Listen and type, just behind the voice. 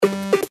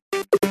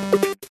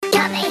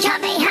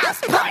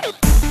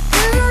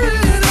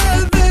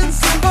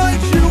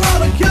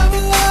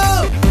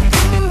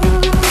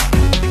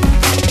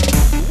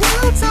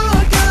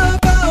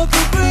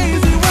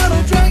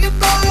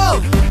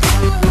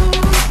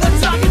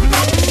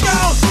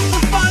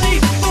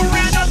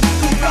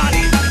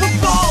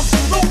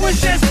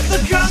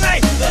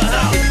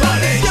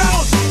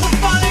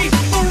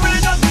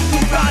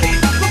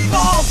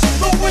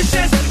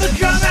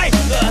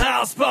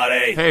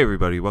Hey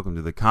everybody, welcome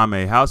to the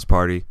Kame House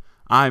Party.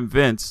 I'm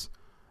Vince,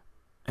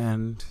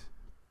 and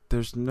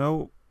there's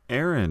no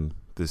Aaron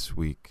this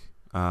week.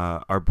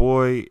 Our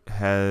boy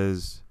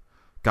has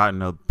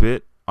gotten a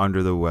bit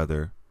under the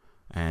weather,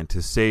 and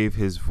to save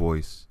his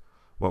voice,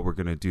 what we're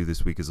going to do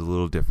this week is a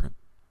little different.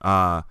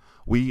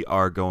 We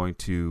are going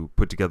to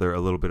put together a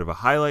little bit of a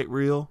highlight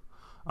reel,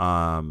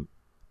 and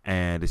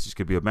it's just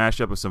going to be a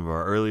mashup of some of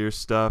our earlier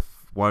stuff.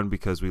 One,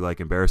 because we like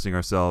embarrassing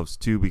ourselves.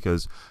 Two,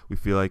 because we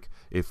feel like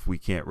if we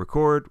can't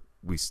record,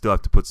 we still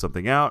have to put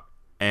something out,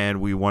 and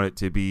we want it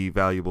to be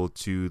valuable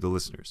to the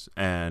listeners.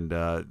 And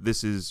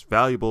this is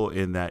valuable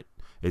in that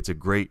it's a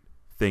great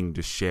thing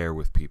to share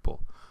with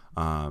people.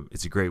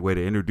 It's a great way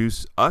to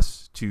introduce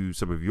us to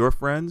some of your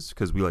friends,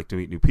 because we like to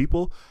meet new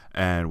people,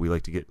 and we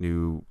like to get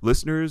new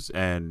listeners,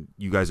 and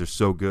you guys are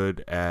so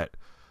good at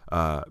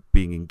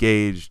being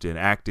engaged and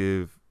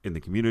active in the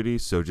community.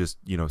 So just,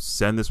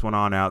 send this one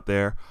on out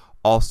there.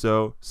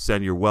 Also,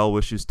 send your well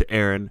wishes to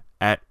Aaron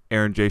at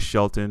Aaron J.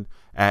 Shelton,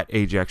 at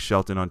Ajax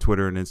Shelton on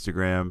Twitter and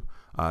Instagram.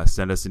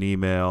 Send us an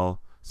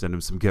email. Send him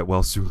some get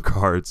well soon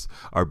cards.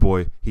 Our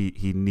boy,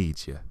 he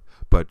needs you.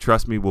 But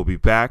trust me, we'll be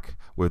back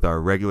with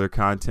our regular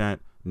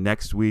content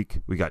next week.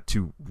 We got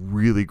 2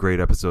 really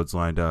great episodes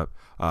lined up.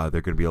 They're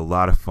going to be a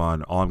lot of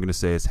fun. All I'm going to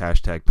say is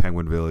hashtag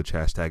Penguin Village,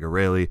 hashtag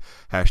O'Reilly,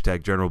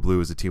 hashtag General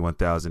Blue is a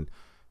T1000,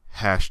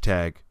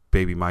 hashtag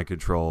Baby Mind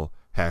Control,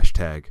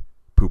 hashtag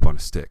Poop on a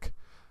Stick.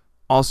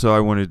 Also, I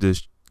wanted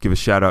to give a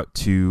shout out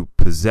to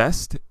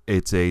Possessed.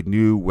 It's a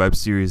new web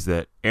series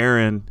that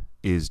Aaron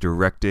is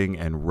directing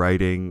and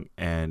writing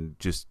and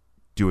just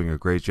doing a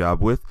great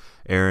job with.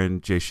 Aaron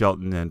J.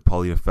 Shelton and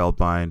Paulina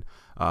Feldbein.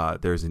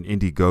 There's an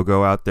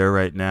Indiegogo out there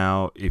right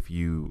now. If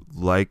you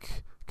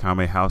like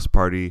Kame House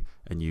Party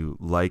and you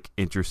like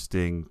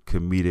interesting,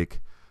 comedic,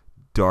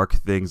 dark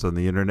things on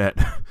the internet,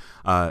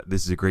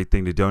 this is a great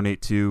thing to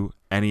donate to.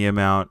 Any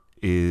amount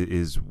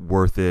is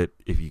worth it.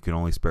 If you can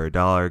only spare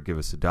 $1, give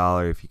us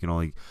 $1. If you can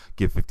only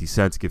give 50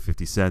 cents, give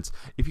 50 cents.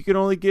 If you can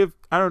only give,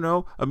 $1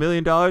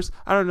 million,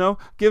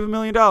 give $1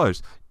 million.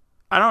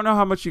 I don't know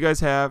how much you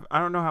guys have. I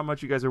don't know how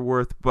much you guys are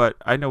worth, but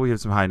I know we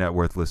have some high net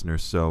worth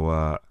listeners. So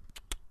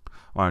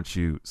why don't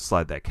you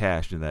slide that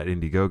cash in that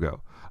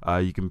Indiegogo?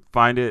 You can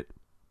find it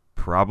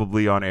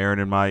probably on Aaron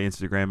and my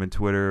Instagram and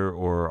Twitter,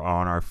 or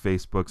on our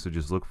Facebook. So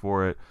just look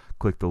for it.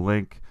 Click the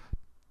link.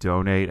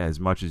 Donate as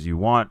much as you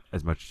want,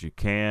 as much as you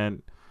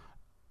can,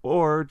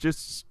 or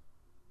just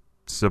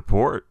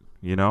support.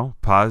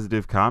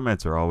 Positive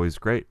comments are always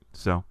great.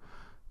 So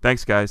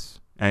thanks, guys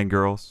and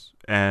girls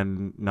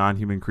and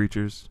non-human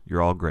creatures.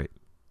 You're all great.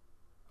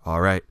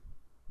 All right.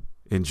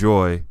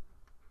 Enjoy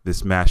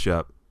this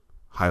mashup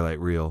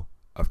highlight reel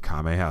of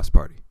Kame House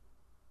Party.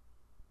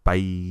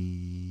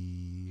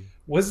 Bye.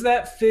 Was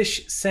that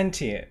fish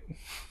sentient?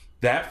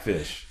 That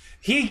fish.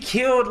 He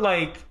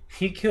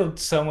killed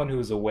someone who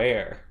was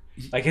aware.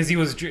 As he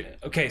was...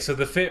 Okay, so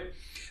the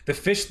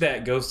fish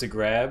that goes to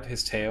grab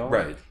his tail...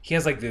 Right. He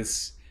has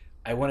this...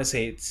 I want to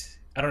say it's...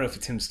 I don't know if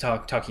it's him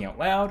talking out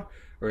loud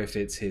or if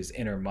it's his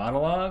inner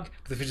monologue.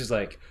 But the fish is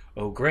like,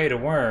 oh, great, a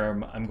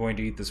worm. I'm going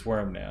to eat this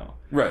worm now.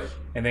 Right.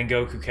 And then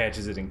Goku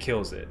catches it and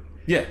kills it.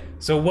 Yeah.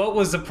 So what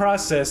was the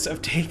process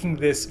of taking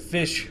this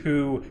fish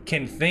who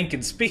can think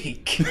and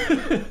speak...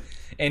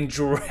 and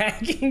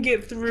dragging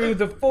it through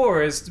the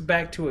forest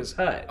back to his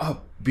hut?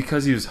 Oh,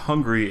 because he was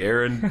hungry,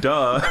 Aaron.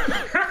 Duh.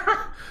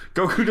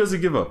 Goku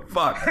doesn't give a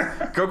fuck.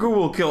 Goku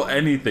will kill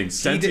anything,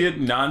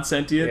 sentient,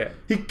 non-sentient. Yeah.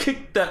 He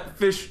kicked that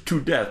fish to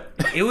death.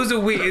 It was a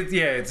weird,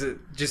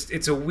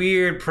 it's a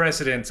weird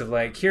precedence of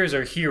here's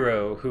our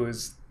hero who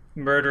is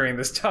murdering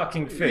this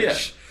talking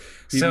fish.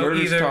 Yeah. He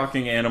murders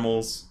talking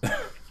animals.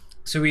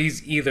 So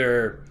he's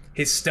either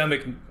his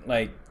stomach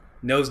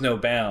knows no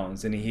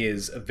bounds, and he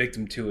is a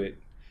victim to it,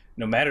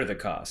 no matter the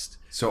cost.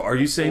 So are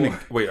you saying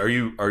are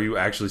you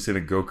actually saying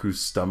that Goku's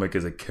stomach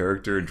is a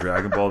character in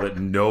Dragon Ball that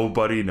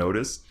nobody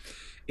noticed?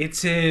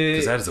 It's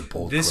because that is a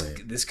bold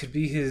claim. This could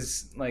be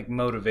his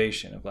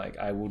motivation of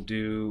I will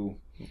go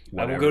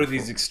to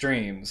these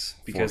extremes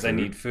because I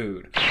need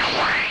food.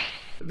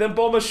 Then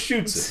Bulma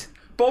shoots it.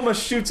 Bulma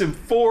shoots him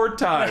 4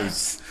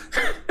 times.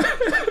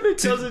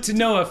 to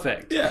no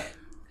effect. Yeah.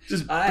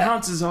 Just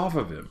bounces off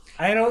of him.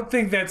 I don't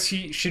think that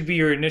should be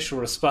your initial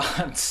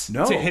response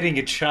to hitting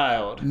a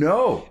child.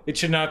 No. It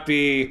should not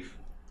be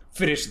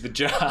finish the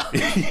job.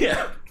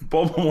 Yeah.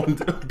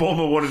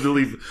 Bulma wanted to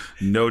leave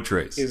no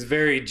trace. It's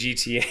very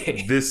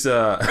GTA.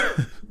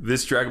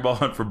 This Dragon Ball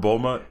hunt for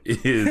Bulma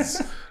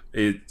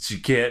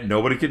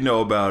nobody can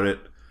know about it.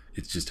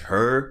 It's just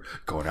her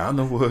going out in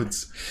the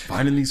woods,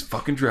 finding these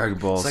fucking Dragon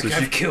Balls. It's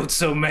I've killed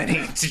so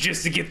many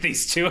just to get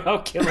these 2,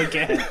 I'll kill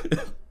again.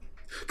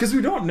 Because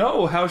we don't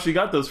know how she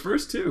got those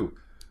first 2. You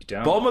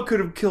don't. Bulma could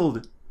have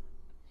killed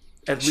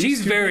at least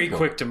She's 2 very people.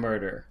 quick to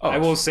murder. Oh, I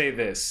will say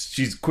this.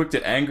 She's quick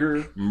to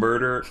anger,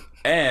 murder,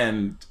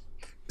 and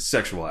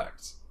sexual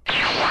acts.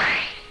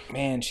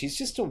 Man, she's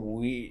just a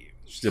weird...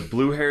 She's a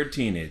blue-haired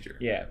teenager.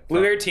 Yeah,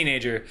 blue-haired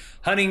teenager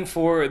hunting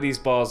for these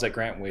balls that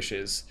grant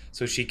wishes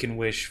so she can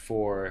wish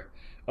for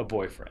a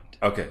boyfriend.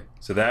 Okay,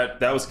 so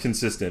that was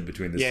consistent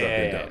between the sub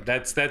and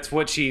dub. That's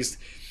what she's.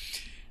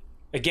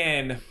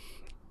 Again,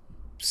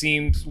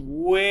 seems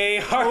way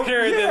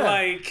harder than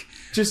like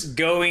just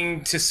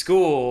going to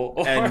school.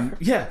 Or and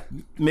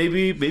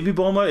maybe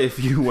Bulma, if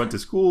you went to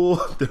school,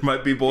 there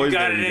might be boys. you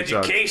got that an you could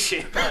talk to.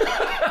 education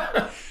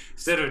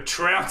instead of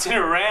trouncing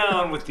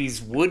around with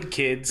these wood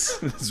kids.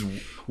 These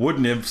wood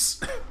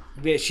nymphs.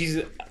 Yeah,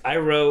 I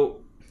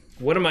wrote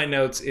one of my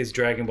notes is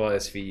Dragon Ball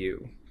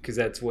SVU because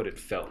that's what it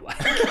felt like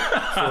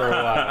for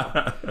a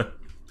while.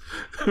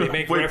 They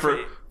make Wait,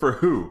 for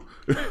who?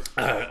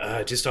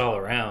 Just all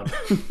around.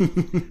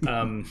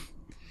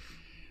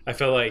 I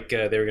felt like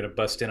they were gonna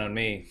bust in on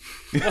me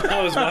while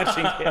I was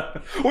watching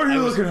it. What are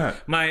you looking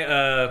at?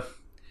 My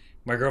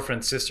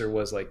girlfriend's sister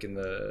was like in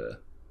the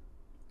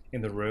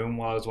room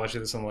while I was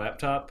watching this on the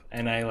laptop,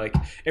 and I like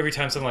every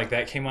time something like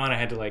that came on, I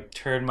had to like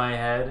turn my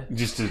head and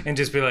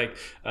just be like,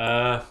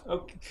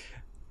 okay,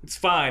 it's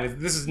fine.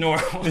 This is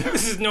normal.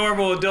 This is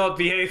normal adult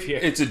behavior.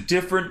 It's a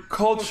different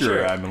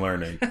culture. I'm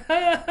learning.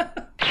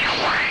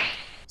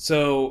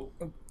 So,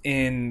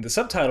 in the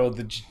subtitle,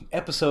 the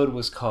episode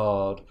was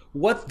called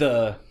 "What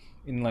the?"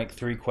 in like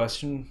 3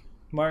 question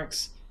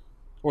marks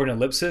or an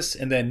ellipsis,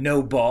 and then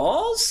no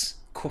balls.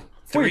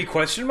 3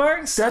 question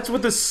marks. That's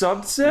what the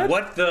sub said.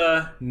 What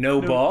the no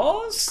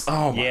balls?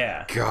 Oh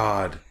my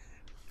god.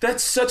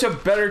 That's such a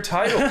better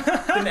title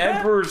than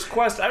Emperor's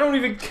Quest. I don't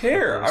even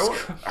care.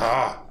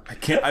 I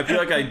can't. I feel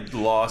like I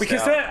lost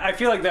because out I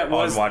feel like that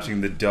was on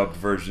watching the dubbed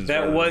versions.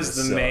 That was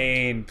the subbed.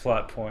 main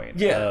plot point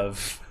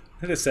of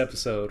this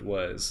episode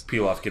was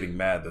Pilaf getting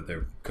mad that they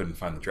couldn't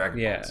find the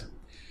Dragon Balls.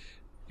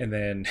 And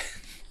then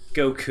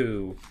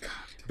Goku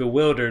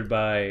bewildered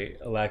by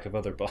a lack of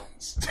other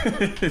balls.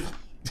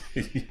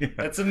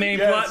 That's the main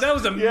plot. That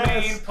was the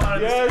main plot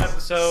of this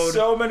episode.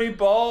 So many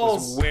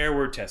balls. Where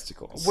were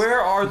testicles? Where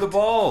are the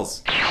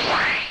balls?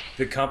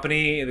 The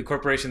company, the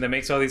corporation that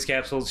makes all these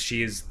capsules,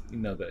 she is,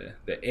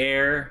 the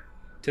heir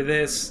to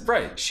this.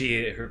 Right.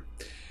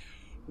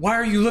 Why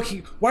are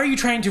you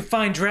trying to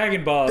find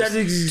Dragon Balls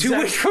to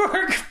wish for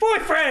her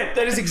boyfriend?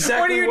 That is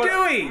exactly what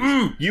are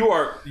you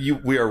doing?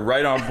 We are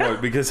right on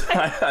point because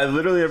I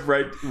literally have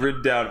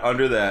written down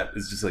under that.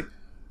 It's just like,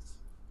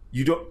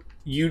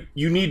 you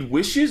need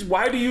wishes?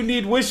 Why do you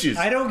need wishes?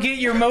 I don't get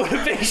your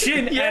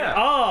motivation at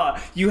all.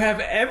 You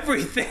have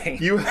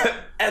everything. You have,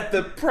 at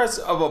the press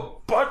of a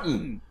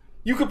button,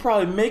 you could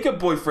probably make a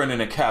boyfriend in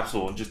a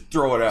capsule and just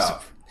throw it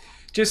out.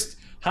 Just,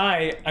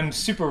 hi, I'm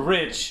super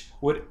rich.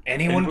 Would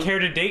anyone care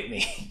to date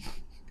me?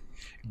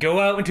 Go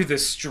out into the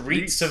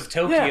streets of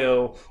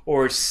Tokyo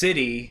or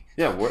city.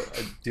 Yeah,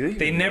 do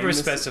they never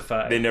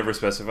specify. They never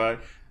specify?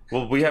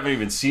 Well, we haven't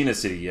even seen a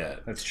city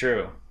yet. That's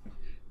true.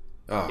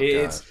 Oh,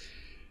 God.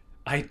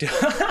 I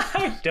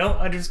don't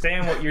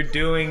understand what you're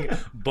doing,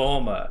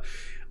 Bulma.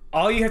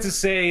 All you have to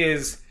say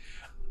is,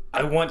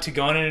 I want to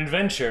go on an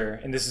adventure,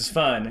 and this is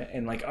fun.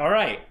 And like, all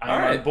right,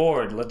 I'm on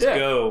board. Let's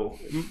go.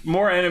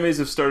 More animes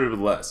have started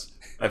with less.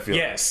 I feel.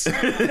 Yes.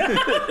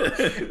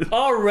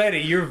 Already,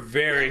 you're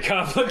very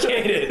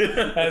complicated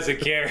as a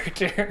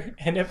character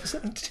in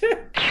episode 2.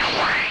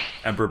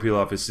 Emperor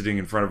Pilaf is sitting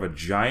in front of a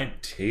giant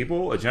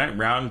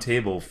round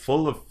table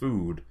full of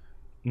food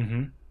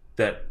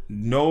that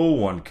no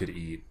one could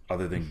eat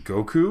other than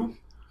Goku.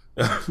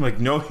 Like,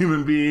 no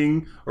human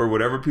being or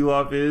whatever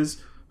Pilaf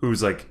is,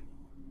 who's like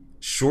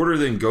shorter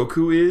than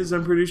Goku is,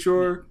 I'm pretty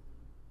sure.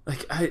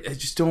 Like, I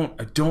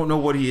don't know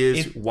what he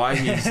is, why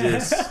he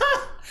exists.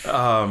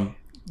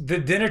 The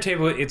dinner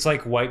table, it's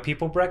like white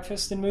people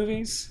breakfast in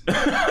movies.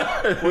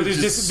 Where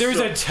there's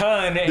a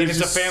ton, and it's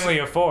a family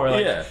of 4.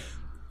 Like,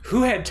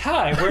 who had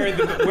time? Where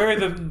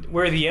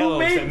are the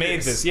elves that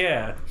made this?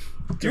 Yeah.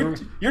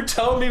 You're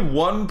telling me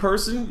one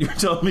person? You're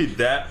telling me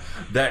that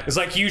it's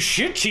like, you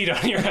should cheat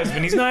on your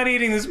husband. He's not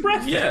eating this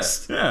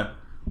breakfast. Yeah.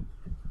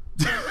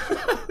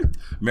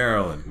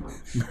 Marilyn,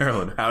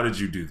 how did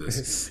you do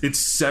this?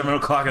 It's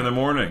 7:00 in the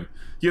morning.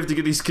 You have to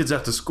get these kids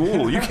out to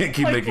school. You can't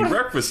keep making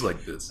breakfast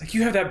like this. Like,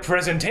 you have that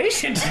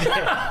presentation today.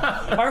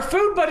 Our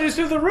food budget is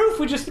through the roof.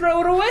 We just throw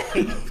it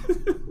away.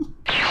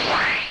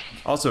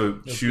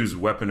 Also, Shu's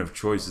weapon of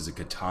choice is a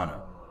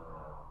katana.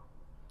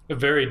 A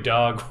very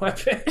dog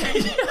weapon.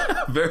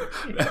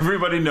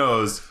 Everybody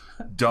knows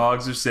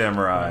dogs are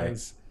samurai,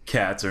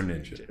 cats are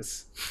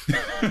ninjas.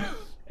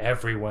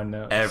 Everyone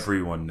knows.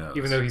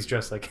 Even though he's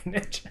dressed like a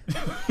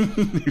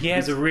ninja. He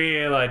has a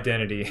real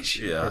identity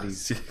issue that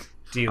he's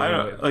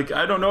dealing with.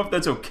 I don't know if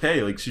that's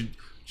okay. Like, should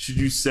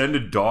you send a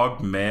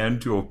dog man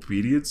to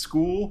obedience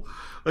school?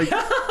 Like,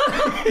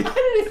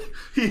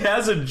 he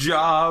has a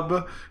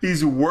job.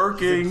 He's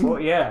working.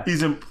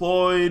 He's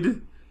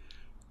employed.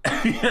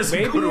 He has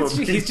Maybe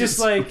he's just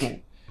school.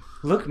 Like,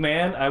 look,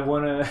 man, I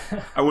want to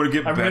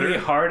get better. I'm really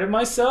hard on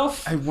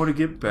myself. I want to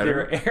get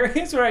better. There are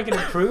areas where I can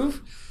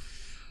improve.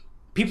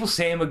 People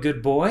say I'm a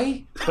good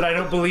boy, but I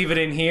don't believe it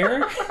in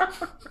here.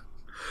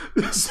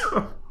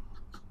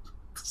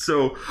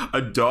 So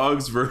a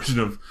dog's version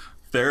of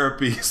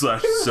therapy /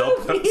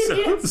 self-help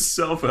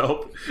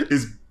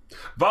is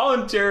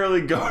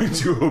voluntarily going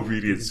to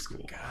obedience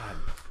school. God.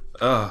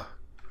 Oh,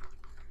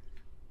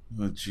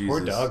 Jesus. Poor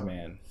dog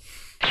man.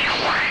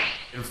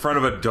 In front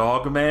of a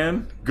dog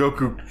man?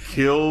 Goku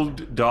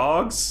killed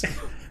dogs?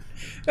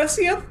 That's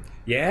the other...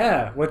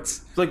 Yeah,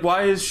 what's... Like,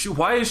 why is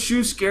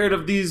Shu scared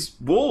of these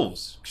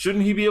wolves?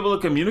 Shouldn't he be able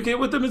to communicate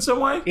with them in some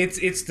way?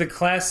 It's the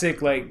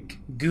classic, like,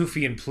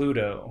 Goofy and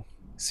Pluto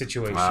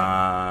situation.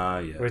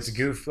 Yes. Where it's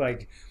Goofy,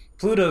 like,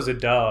 Pluto's a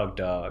dog,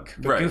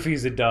 but right.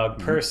 Goofy's a dog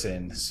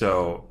person.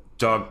 So,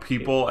 dog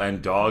people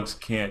and dogs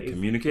can't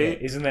communicate?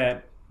 Yeah, isn't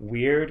that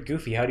weird?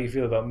 Goofy, how do you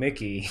feel about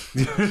Mickey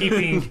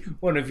keeping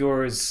one of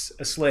yours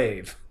a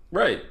slave?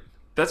 Right.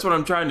 That's what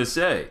I'm trying to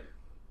say.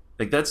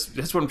 Like, that's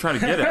what I'm trying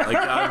to get at.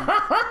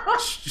 Like,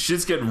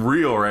 shit's getting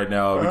real right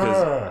now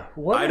because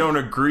I don't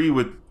agree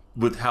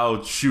with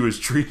how Shu is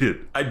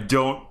treated. I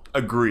don't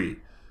agree.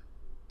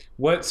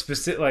 What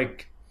specific,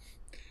 like,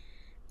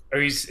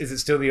 is it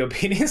still the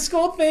obedience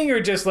school thing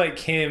or just like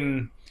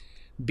him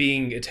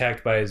being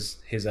attacked by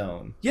his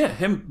own? Yeah,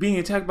 him being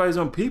attacked by his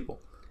own people.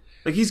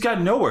 Like, he's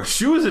got nowhere.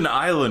 Shu is an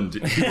island,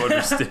 if you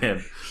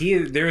understand.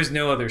 There is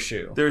no other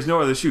Shu. There is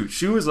no other Shu.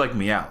 Shu is like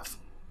Meowth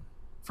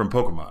from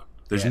Pokemon.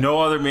 There's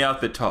no other Meowth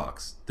that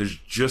talks. There's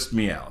just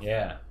Meowth.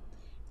 Yeah.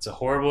 It's a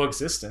horrible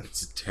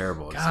existence. It's a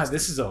terrible existence. God,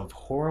 this is a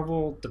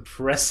horrible,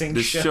 depressing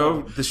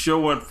show. The show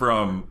went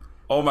from,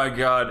 oh my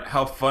God,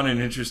 how fun and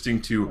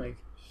interesting to, like,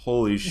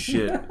 holy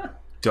shit,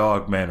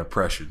 dog man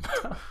oppression.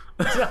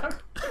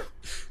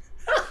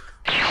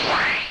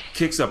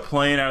 Kicks a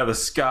plane out of the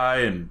sky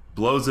and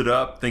blows it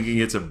up thinking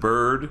it's a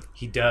bird.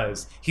 He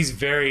does. He's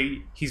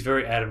very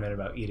adamant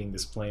about eating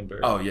this plane bird.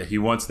 Oh yeah, he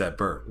wants that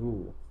bird.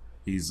 Ooh.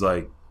 He's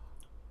like,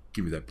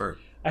 give me that bird.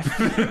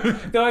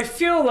 Though I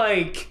feel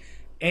like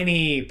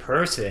any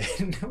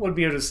person would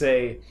be able to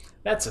say,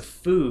 that's a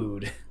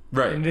food.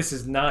 Right. And this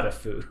is not a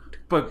food.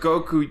 But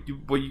Goku,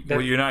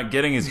 what you're not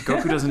getting is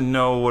Goku doesn't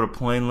know what a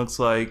plane looks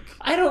like.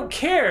 I don't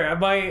care.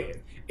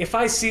 If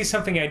I see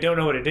something I don't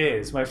know what it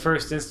is, my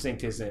first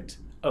instinct isn't,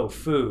 oh,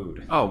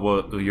 food. Oh,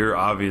 well, you're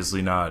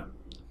obviously not,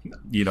 a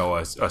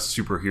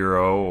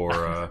superhero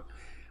or a...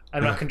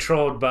 I'm not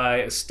controlled by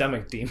a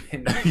stomach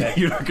demon.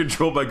 You're not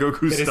controlled by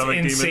Goku's stomach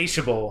demon. That is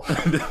insatiable.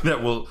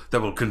 that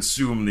will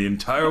consume the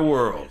entire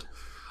world.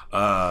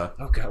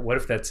 Oh God, what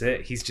if that's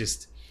it?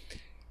 His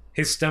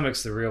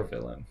stomach's the real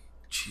villain.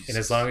 Jesus. And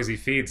as long as he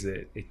feeds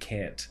it, it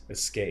can't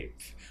escape.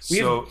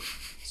 So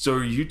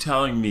are you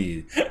telling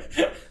me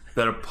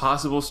that a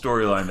possible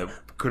storyline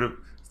that could have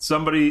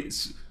somebody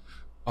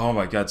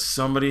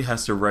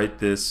has to write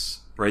this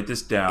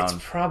down. It's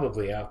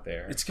probably out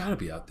there. It's got to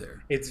be out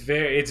there. It's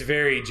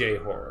very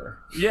J-horror.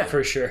 Yeah.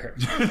 For sure.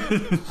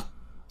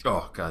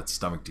 Oh, God,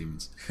 stomach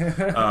demons.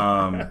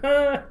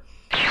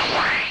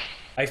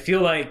 I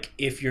feel like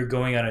if you're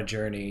going on a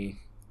journey...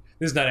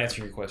 This is not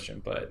answering your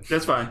question, but...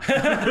 That's fine.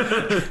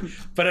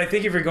 But I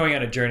think if you're going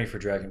on a journey for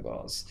Dragon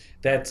Balls,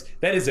 that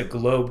is a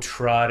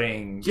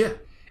globe-trotting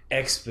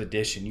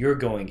expedition. You're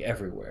going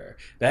everywhere.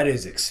 That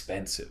is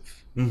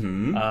expensive.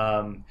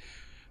 Mm-hmm.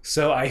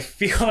 So I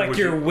feel like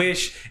your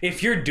wish,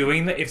 if you're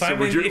doing that,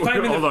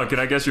 hold on, can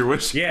I guess your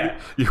wish? Yeah.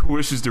 Your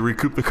wish is to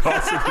recoup the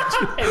cost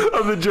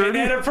of the journey?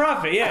 And net a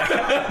profit, yeah.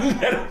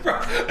 Net a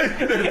profit.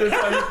 That's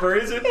how you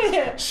phrase it?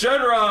 Yeah.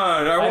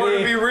 Shenron, I want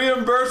to be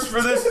reimbursed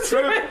for this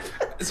trip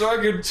so I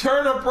can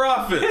turn a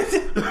profit.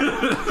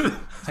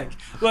 Like,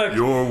 look,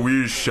 your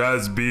wish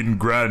has been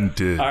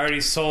granted. I already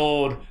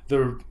sold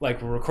we're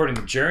recording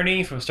the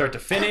journey from start to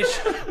finish.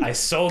 I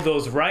sold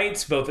those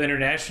rights both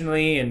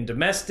internationally and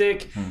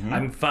domestic. Mm-hmm.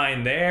 I'm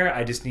fine there.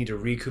 I just need to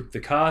recoup the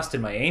cost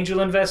and my angel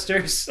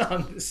investors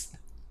on this.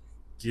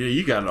 Yeah,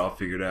 you got it all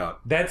figured out.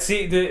 That's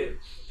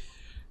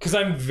because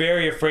I'm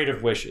very afraid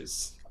of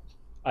wishes.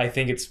 I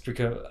think it's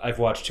because I've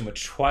watched too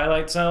much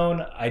Twilight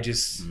Zone.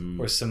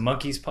 or some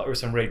Monkeys or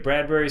some Ray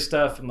Bradbury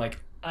stuff. I'm like,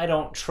 I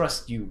don't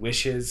trust you,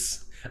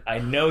 wishes. I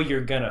know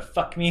you're gonna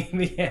fuck me in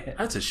the end.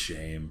 That's a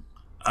shame.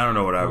 I don't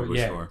know what I would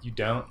wish for. You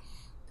don't?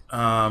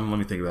 Let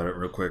me think about it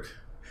real quick.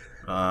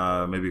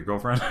 Maybe a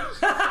girlfriend?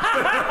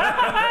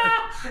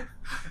 I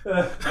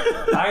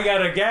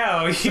got a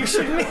gal. You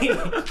should meet.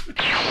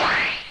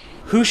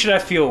 Who should I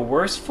feel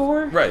worse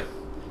for? Right.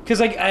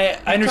 Because I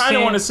understand. I kind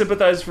of want to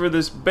sympathize for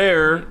this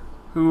bear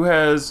who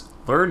has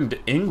learned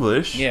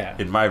English. Yeah.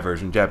 In my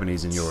version,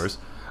 Japanese in yours.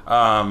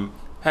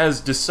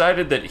 Has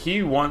decided that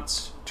he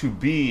wants to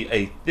be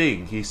a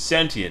thing. He's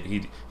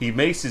sentient. He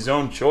makes his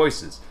own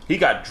choices. He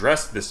got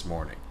dressed this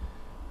morning.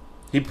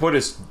 He put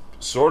his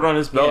sword on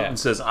his belt and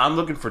says, I'm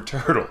looking for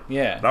Turtle.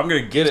 Yeah. And I'm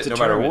going to get it no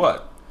matter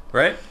what.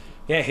 Right?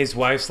 Yeah, his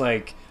wife's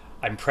like,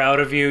 I'm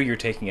proud of you. You're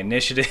taking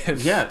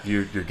initiative. Yeah,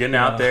 you're getting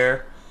out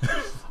there.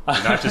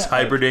 You're not just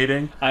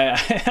hibernating.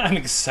 I'm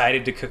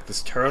excited to cook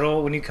this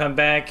turtle when you come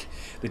back.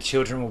 The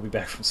children will be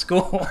back from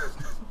school.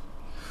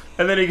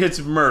 And then he gets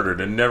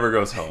murdered and never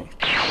goes home.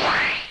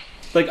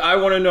 Like, I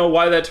want to know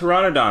why that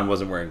Pteranodon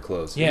wasn't wearing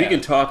clothes. Yeah. If he can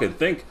talk and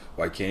think,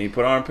 why can't he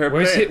put on a pair of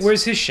pants?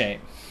 Where's his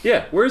shame?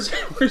 Yeah, where's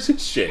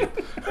his shame?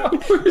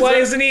 Why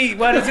doesn't he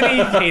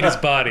hate his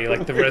body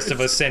like the rest of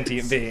us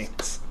sentient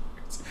beings?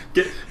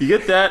 You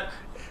get that?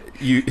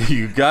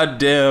 You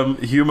goddamn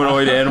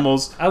humanoid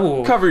animals. I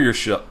will cover your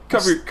shit.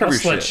 Cover your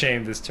slut shit.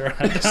 shame this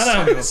Pteranodon. I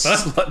don't give a fuck.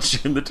 Slut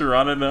shame the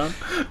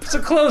Pteranodon. Put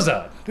some clothes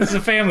on. This is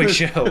a family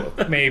show.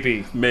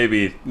 Maybe.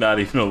 Maybe not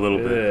even a little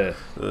bit.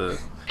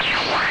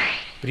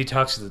 But he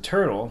talks to the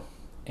turtle,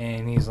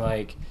 and he's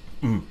like,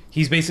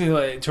 he's basically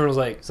like, turtle's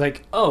like, it's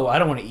like, oh, I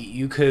don't want to eat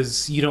you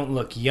because you don't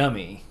look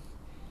yummy.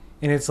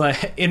 And it's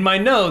like, in my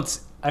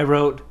notes, I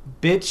wrote,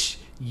 bitch,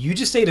 you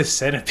just ate a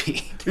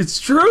centipede. It's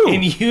true.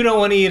 And you don't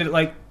want to eat it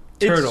like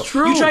turtle. It's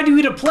true. You tried to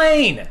eat a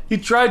plane. He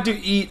tried to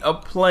eat a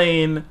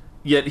plane,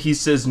 yet he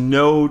says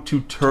no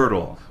to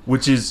turtle,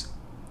 which is,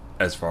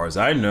 as far as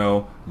I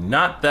know,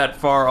 not that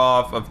far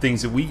off of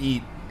things that we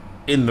eat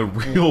in the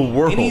real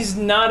world. And he's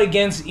not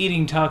against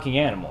eating talking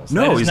animals.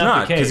 No, he's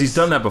not, because he's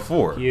done that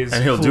before. And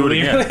he'll do it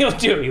again.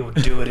 He'll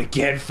do it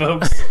again,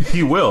 folks.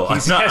 He will.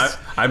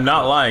 I'm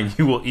not lying.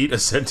 He will eat a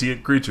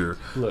sentient creature.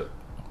 Look,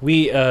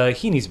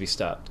 he needs to be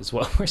stopped, is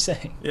what we're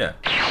saying. Yeah.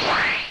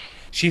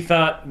 She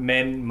thought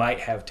men might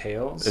have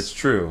tails. It's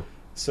true.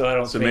 So I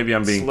don't. So maybe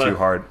I'm being too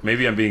hard.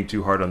 Maybe I'm being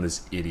too hard on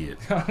this idiot.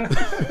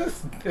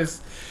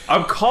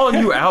 I'm calling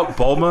you out,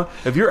 Bulma.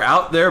 If you're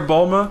out there,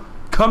 Bulma,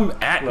 come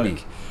at me.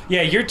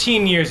 Yeah, your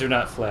teen years are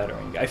not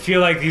flattering. I feel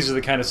like these are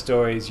the kind of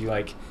stories you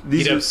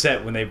get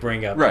upset when they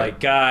bring up. Right. Like,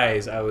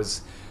 guys, I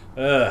was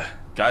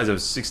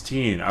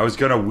 16. I was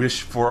gonna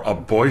wish for a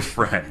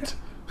boyfriend.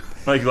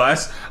 Like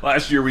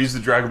last year, we used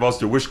the Dragon Balls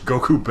to wish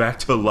Goku back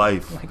to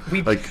life.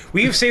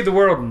 We've saved the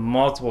world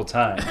multiple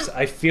times.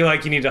 I feel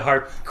like you need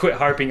to quit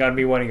harping on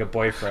me wanting a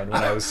boyfriend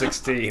when I was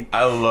 16.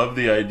 I love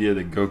the idea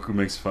that Goku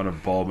makes fun of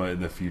Bulma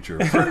in the future.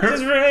 Just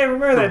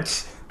remember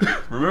that.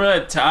 Remember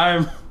that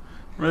time?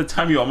 Remember the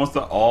time you almost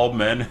thought all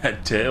men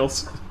had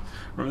tails?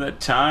 Remember that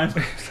time?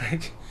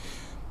 Like,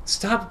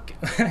 stop.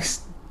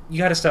 You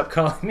gotta stop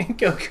calling me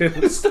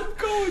Goku. Stop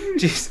calling me.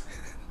 Jeez.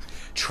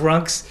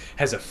 Trunks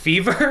has a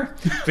fever.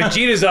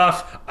 Vegeta's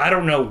off I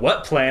don't know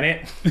what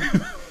planet.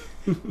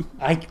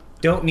 I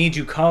don't need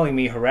you calling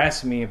me,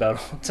 harassing me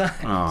about old times.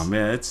 Oh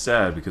man, it's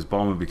sad because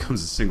Bulma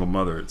becomes a single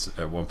mother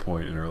at one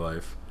point in her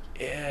life.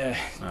 Yeah.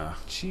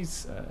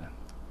 She's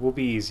we'll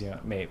be easy on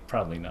mate,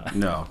 probably not.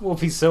 No. We'll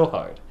be so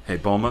hard. Hey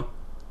Bulma,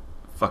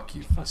 fuck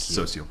you,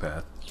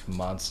 sociopath. You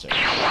monster.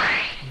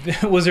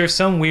 Was there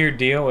some weird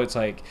deal where it's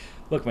like,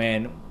 look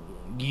man,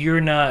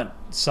 you're not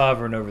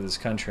sovereign over this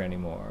country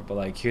anymore, but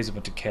like here's a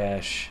bunch of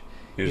cash.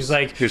 He's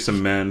like, here's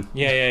some men.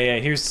 Yeah.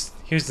 Here's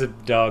the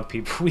dog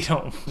people we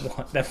don't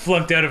want that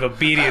flunked out of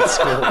obedience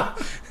school.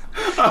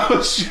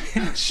 Oh,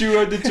 Shu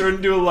had to turn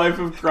into a life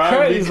of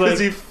crime because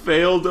he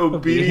failed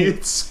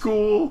obedience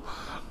school.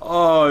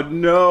 Oh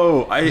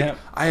no! I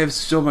have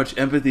so much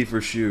empathy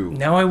for Shu.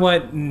 Now I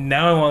want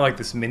like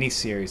this mini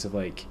series of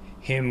like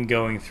him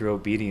going through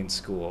obedience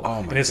school.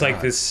 Oh my And it's God.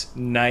 like this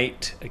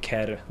knight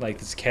academy, like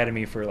this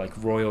academy for like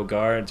royal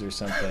guards or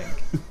something.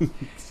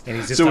 And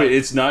he's just so wait,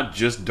 it's not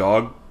just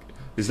dog.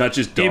 It's not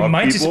just dog. It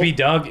might people? just be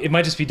dog. It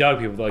might just be dog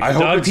people. Like The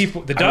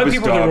dog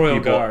people are the royal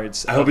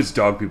guards. I hope it's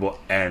dog people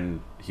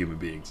and human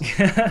beings.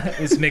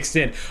 It's mixed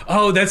in.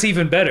 Oh, that's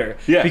even better.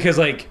 Yeah. Because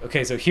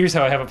okay, so here's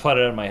how I have it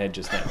plotted out in my head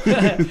just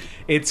now.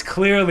 It's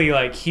clearly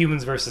like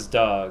humans versus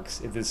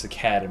dogs at this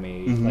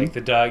academy. Mm-hmm. Like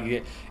the dog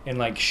and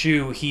like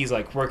Shu, he's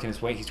like working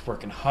his way. He's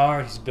working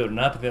hard. He's building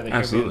up. And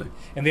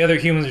and the other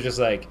humans are just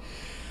like,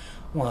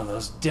 one of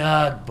those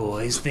dog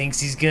boys thinks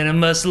he's gonna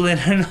muscle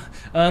in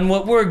on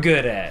what we're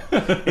good at.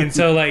 And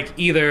so I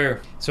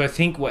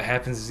think what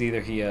happens is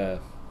either he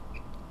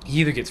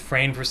either gets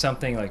framed for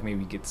something, like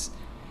maybe gets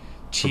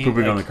cheated,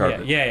 pooping on the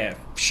carpet. Yeah,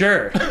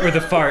 sure. Or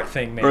the fart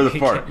thing, maybe. Or the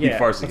fart. He Yeah,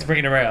 farts let's again. bring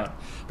it around.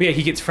 But yeah,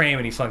 he gets framed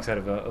and he flunks out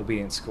of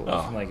obedience school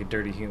Oh. from like a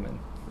dirty human.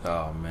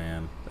 Oh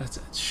man,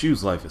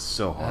 Shu's life is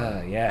so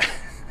hard. Yeah.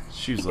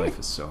 Shu's life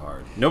is so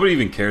hard. Nobody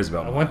even cares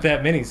about. I want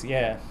that minis.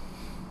 Yeah.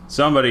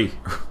 Somebody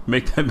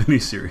make that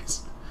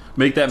miniseries.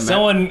 Make that.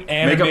 Someone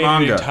animate make a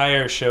manga. an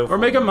entire show. Or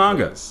make a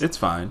manga. Please. It's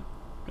fine.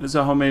 It's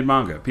a homemade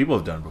manga. People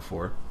have done it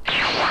before.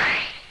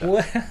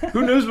 What?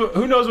 Who knows what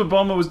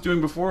Bulma was doing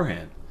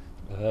beforehand?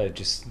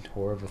 Just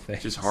horrible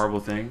things. Just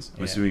horrible things. I'm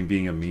Yeah. assuming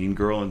being a mean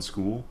girl in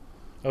school.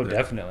 Oh,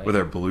 definitely. With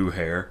her blue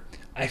hair.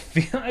 I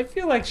feel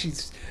like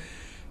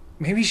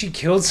maybe she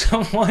killed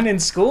someone in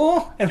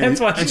school, and that's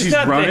why she's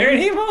not running? there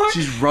anymore.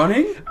 She's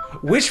running?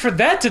 Wish for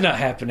that to not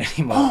happen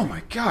anymore. Oh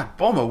my God,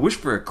 Bulma! Wish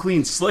for a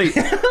clean slate.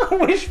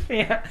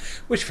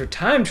 wish for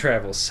time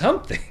travel,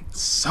 something.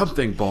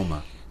 Something,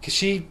 Bulma. Cause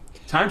she.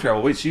 Time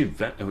travel. Wait, she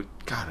invented.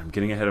 God, I'm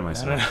getting ahead of I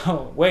myself. don't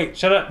know. Wait,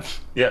 shut up.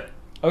 Yeah.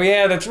 Oh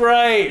yeah, that's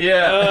right.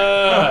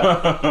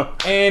 Yeah.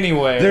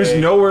 Anyway, There's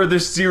nowhere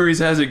this series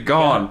hasn't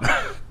gone,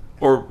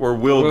 or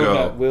will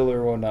go. Will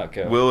or will not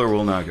go. Will or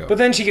will not go. But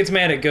then she gets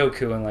mad at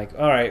Goku and like,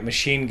 all right,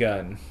 machine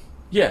gun.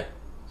 Yeah,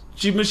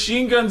 she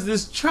machine guns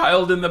this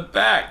child in the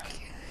back.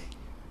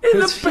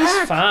 She's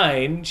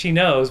fine. She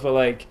knows, but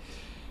like,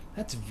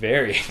 that's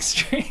very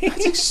extreme.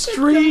 That's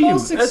extreme.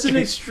 That's an extreme.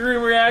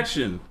 extreme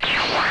reaction.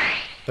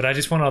 But I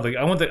just want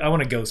I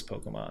want a ghost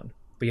Pokemon.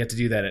 But you have to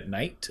do that at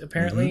night,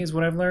 apparently, is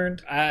what I've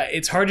learned.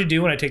 It's hard to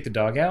do when I take the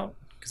dog out,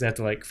 because I have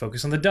to like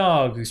focus on the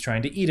dog who's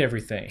trying to eat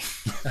everything,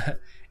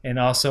 and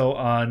also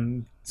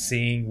on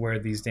seeing where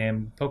these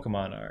damn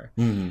Pokemon are.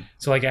 Mm-hmm.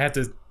 So like I have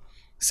to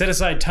set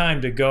aside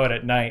time to go out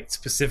at night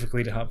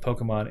specifically to hunt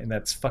Pokemon, and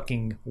that's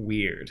fucking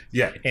weird.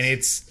 Yeah. And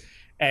it's,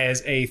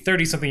 as a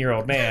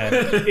 30-something-year-old man,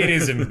 it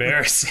is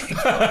embarrassing.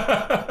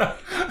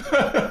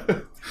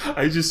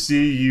 I just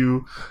see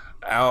you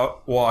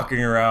out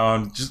walking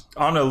around just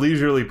on a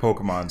leisurely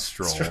Pokemon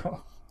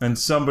stroll. And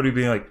somebody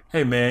being like,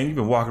 hey man, you've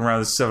been walking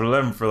around this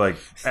 7-Eleven for like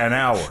an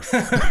hour.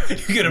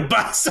 You're gonna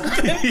buy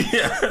something?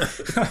 Yeah.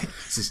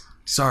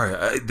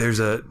 Sorry,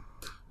 there's a...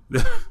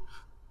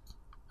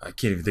 I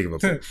can't even think of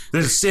a...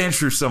 There's a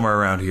Sandshrew somewhere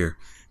around here.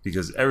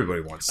 Because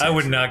everybody wants Sandshrew. I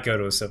would not go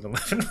to a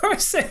 7-Eleven for a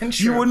Sandshrew.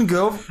 You wouldn't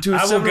go to a 7-Eleven?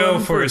 I will go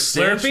for a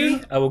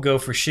Slurpee. I will go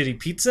for shitty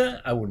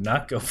pizza. I will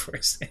not go for a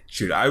Sandshrew.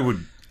 Dude,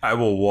 I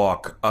will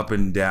walk up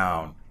and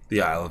down the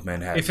Isle of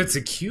Manhattan. If it's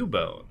a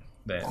Cubone,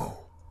 then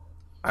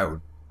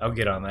I'll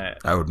get on that.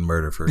 I would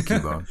murder for a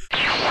Cubone.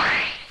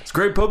 It's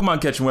great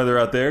Pokemon catching weather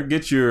out there.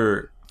 Get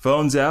your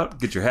phones out.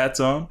 Get your hats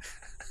on.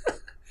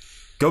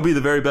 Go be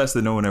the very best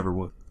that no one ever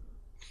would.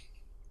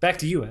 Back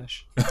to you,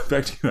 Ash.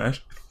 Back to you,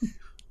 Ash.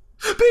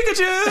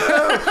 Pikachu!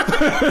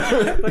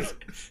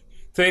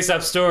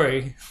 Face-up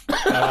story.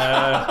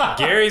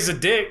 Gary's a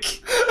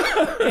dick,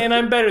 and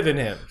I'm better than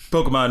him.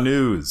 Pokemon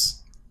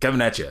news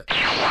coming at you.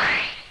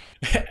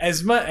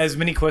 As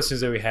many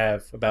questions that we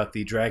have about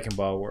the Dragon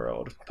Ball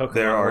world, Pokemon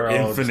there are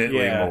world,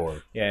 infinitely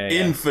more. Yeah.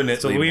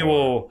 Infinitely. So we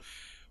more.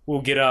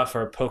 we'll get off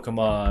our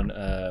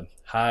Pokemon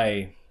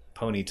high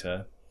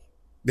Ponyta.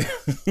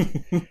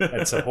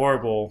 That's a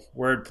horrible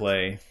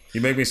wordplay. You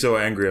make me so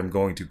angry I'm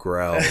going to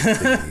growl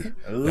at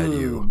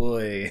you.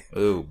 Boy.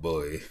 Oh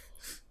boy.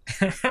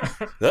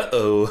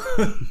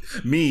 Uh-oh.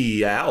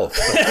 Meow.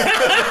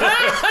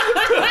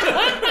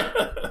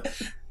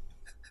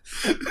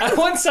 I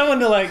want someone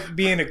to like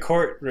be in a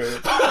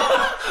courtroom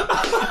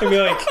and be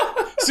like,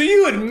 so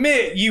you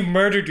admit you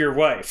murdered your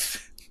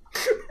wife?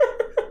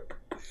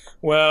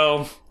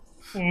 Well,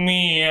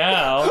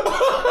 meow.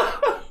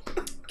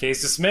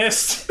 Case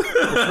dismissed.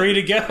 You're free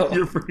to go.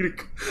 You're free to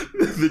go.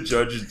 The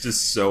judge is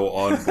just so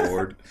on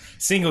board.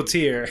 Single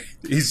tier.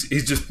 He's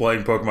just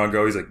playing Pokemon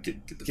Go. He's like,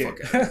 get the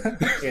fuck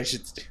out. Yeah,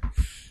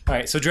 all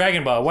right, so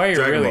Dragon Ball, why are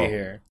you really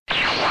here?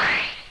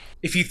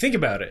 If you think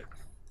about it,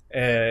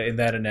 in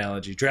that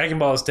analogy, Dragon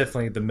Ball is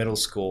definitely the middle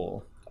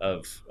school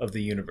of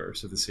the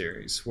universe of the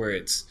series, where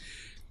it's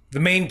the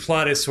main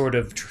plot is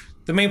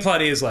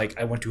like,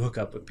 I want to hook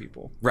up with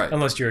people, right?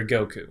 Unless you're a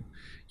Goku,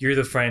 you're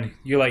the friend.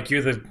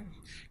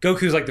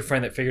 Goku's like the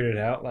friend that figured it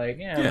out. Like,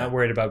 I'm not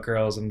worried about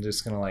girls. I'm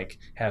just gonna like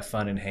have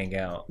fun and hang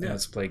out. Yeah.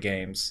 Let's play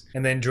games.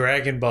 And then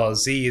Dragon Ball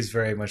Z is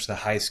very much the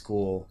high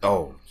school.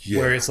 Oh, yeah.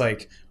 Where it's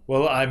like,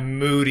 well, I'm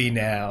moody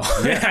now.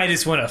 Yeah. I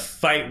just want to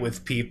fight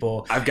with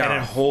people. I've got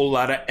a whole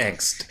lot of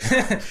angst.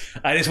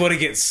 I just want to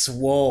get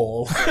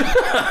swole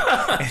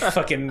and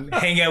fucking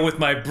hang out with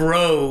my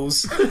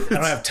bros. I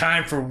don't have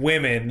time for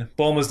women.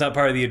 Bulma's not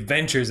part of the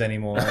adventures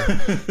anymore.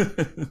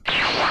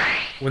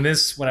 When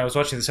I was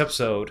watching this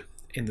episode,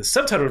 in the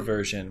subtitled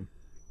version,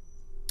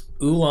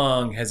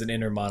 Oolong has an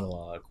inner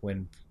monologue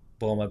when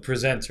Bulma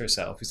presents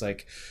herself. He's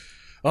like,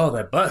 oh,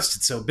 that bust,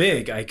 it's so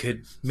big.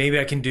 Maybe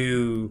I can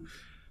do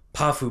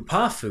Pafu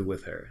Pafu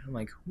with her. I'm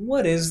like,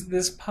 what is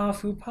this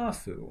Pafu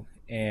Pafu?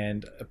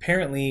 And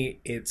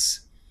apparently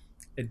it's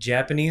a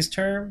Japanese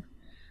term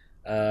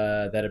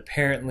that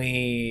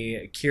apparently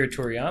Akira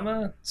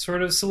Toriyama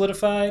sort of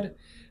solidified.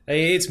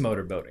 It's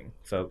motorboating,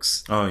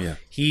 folks. Oh, yeah.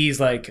 He's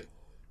like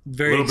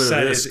very excited. A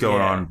little bit of this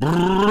going on.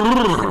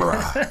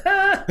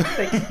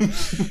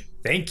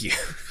 Thank you.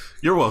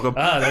 You're welcome.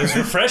 That was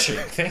refreshing.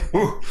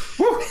 All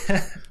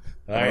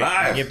right,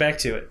 I'll get back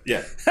to it.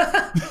 Yeah.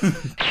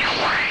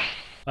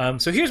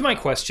 So here's my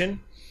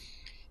question.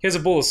 Here's a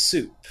bowl of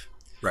soup.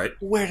 Right.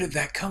 Where did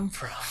that come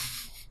from?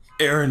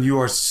 Aaron, you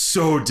are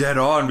so dead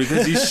on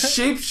because he's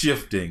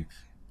shape-shifting.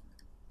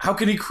 How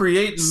can he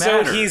create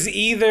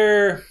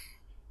matter?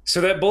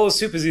 So that bowl of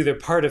soup is either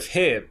part of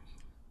him,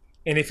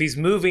 and if he's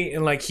moving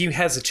and like he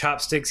has the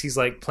chopsticks, he's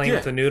like playing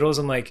with the noodles.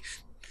 I'm like,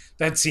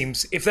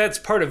 if that's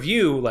part of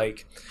you,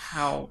 like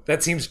how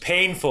that seems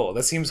painful.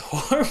 That seems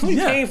horribly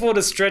painful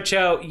to stretch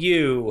out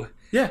you.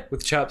 Yeah,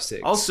 with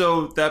chopsticks.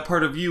 Also, that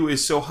part of you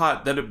is so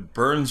hot that it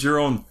burns your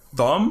own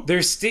thumb.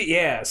 There's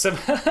steam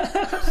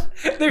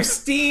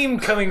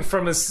coming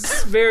from a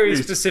very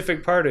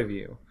specific part of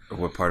you.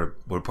 What part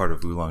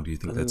of oolong do you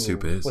think that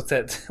soup is? What's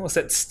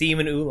that steam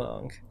in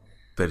oolong?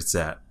 But it's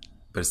that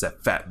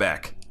fat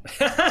back. It's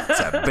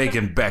that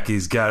bacon back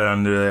he's got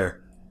under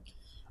there.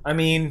 I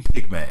mean,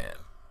 big man.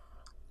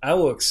 I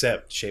will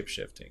accept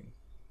shapeshifting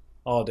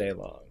all day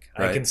long.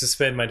 Right. I can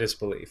suspend my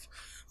disbelief.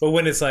 But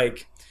when it's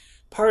like,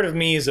 part of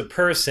me is a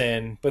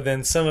person, but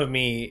then some of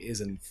me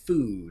is in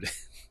food.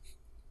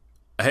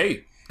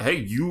 Hey,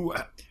 you...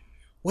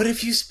 What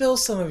if you spill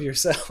some of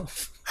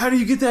yourself? How do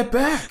you get that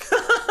back?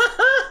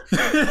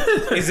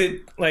 Is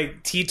it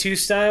like T2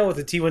 style with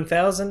the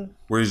T1000?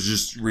 Where it's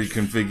just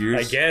reconfigured?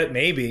 I get,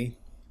 maybe.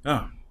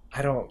 Oh.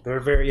 I don't. They're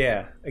very.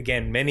 Yeah.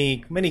 Again,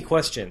 many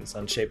questions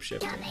on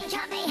shapeshifting.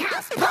 Yummy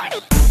house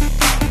party.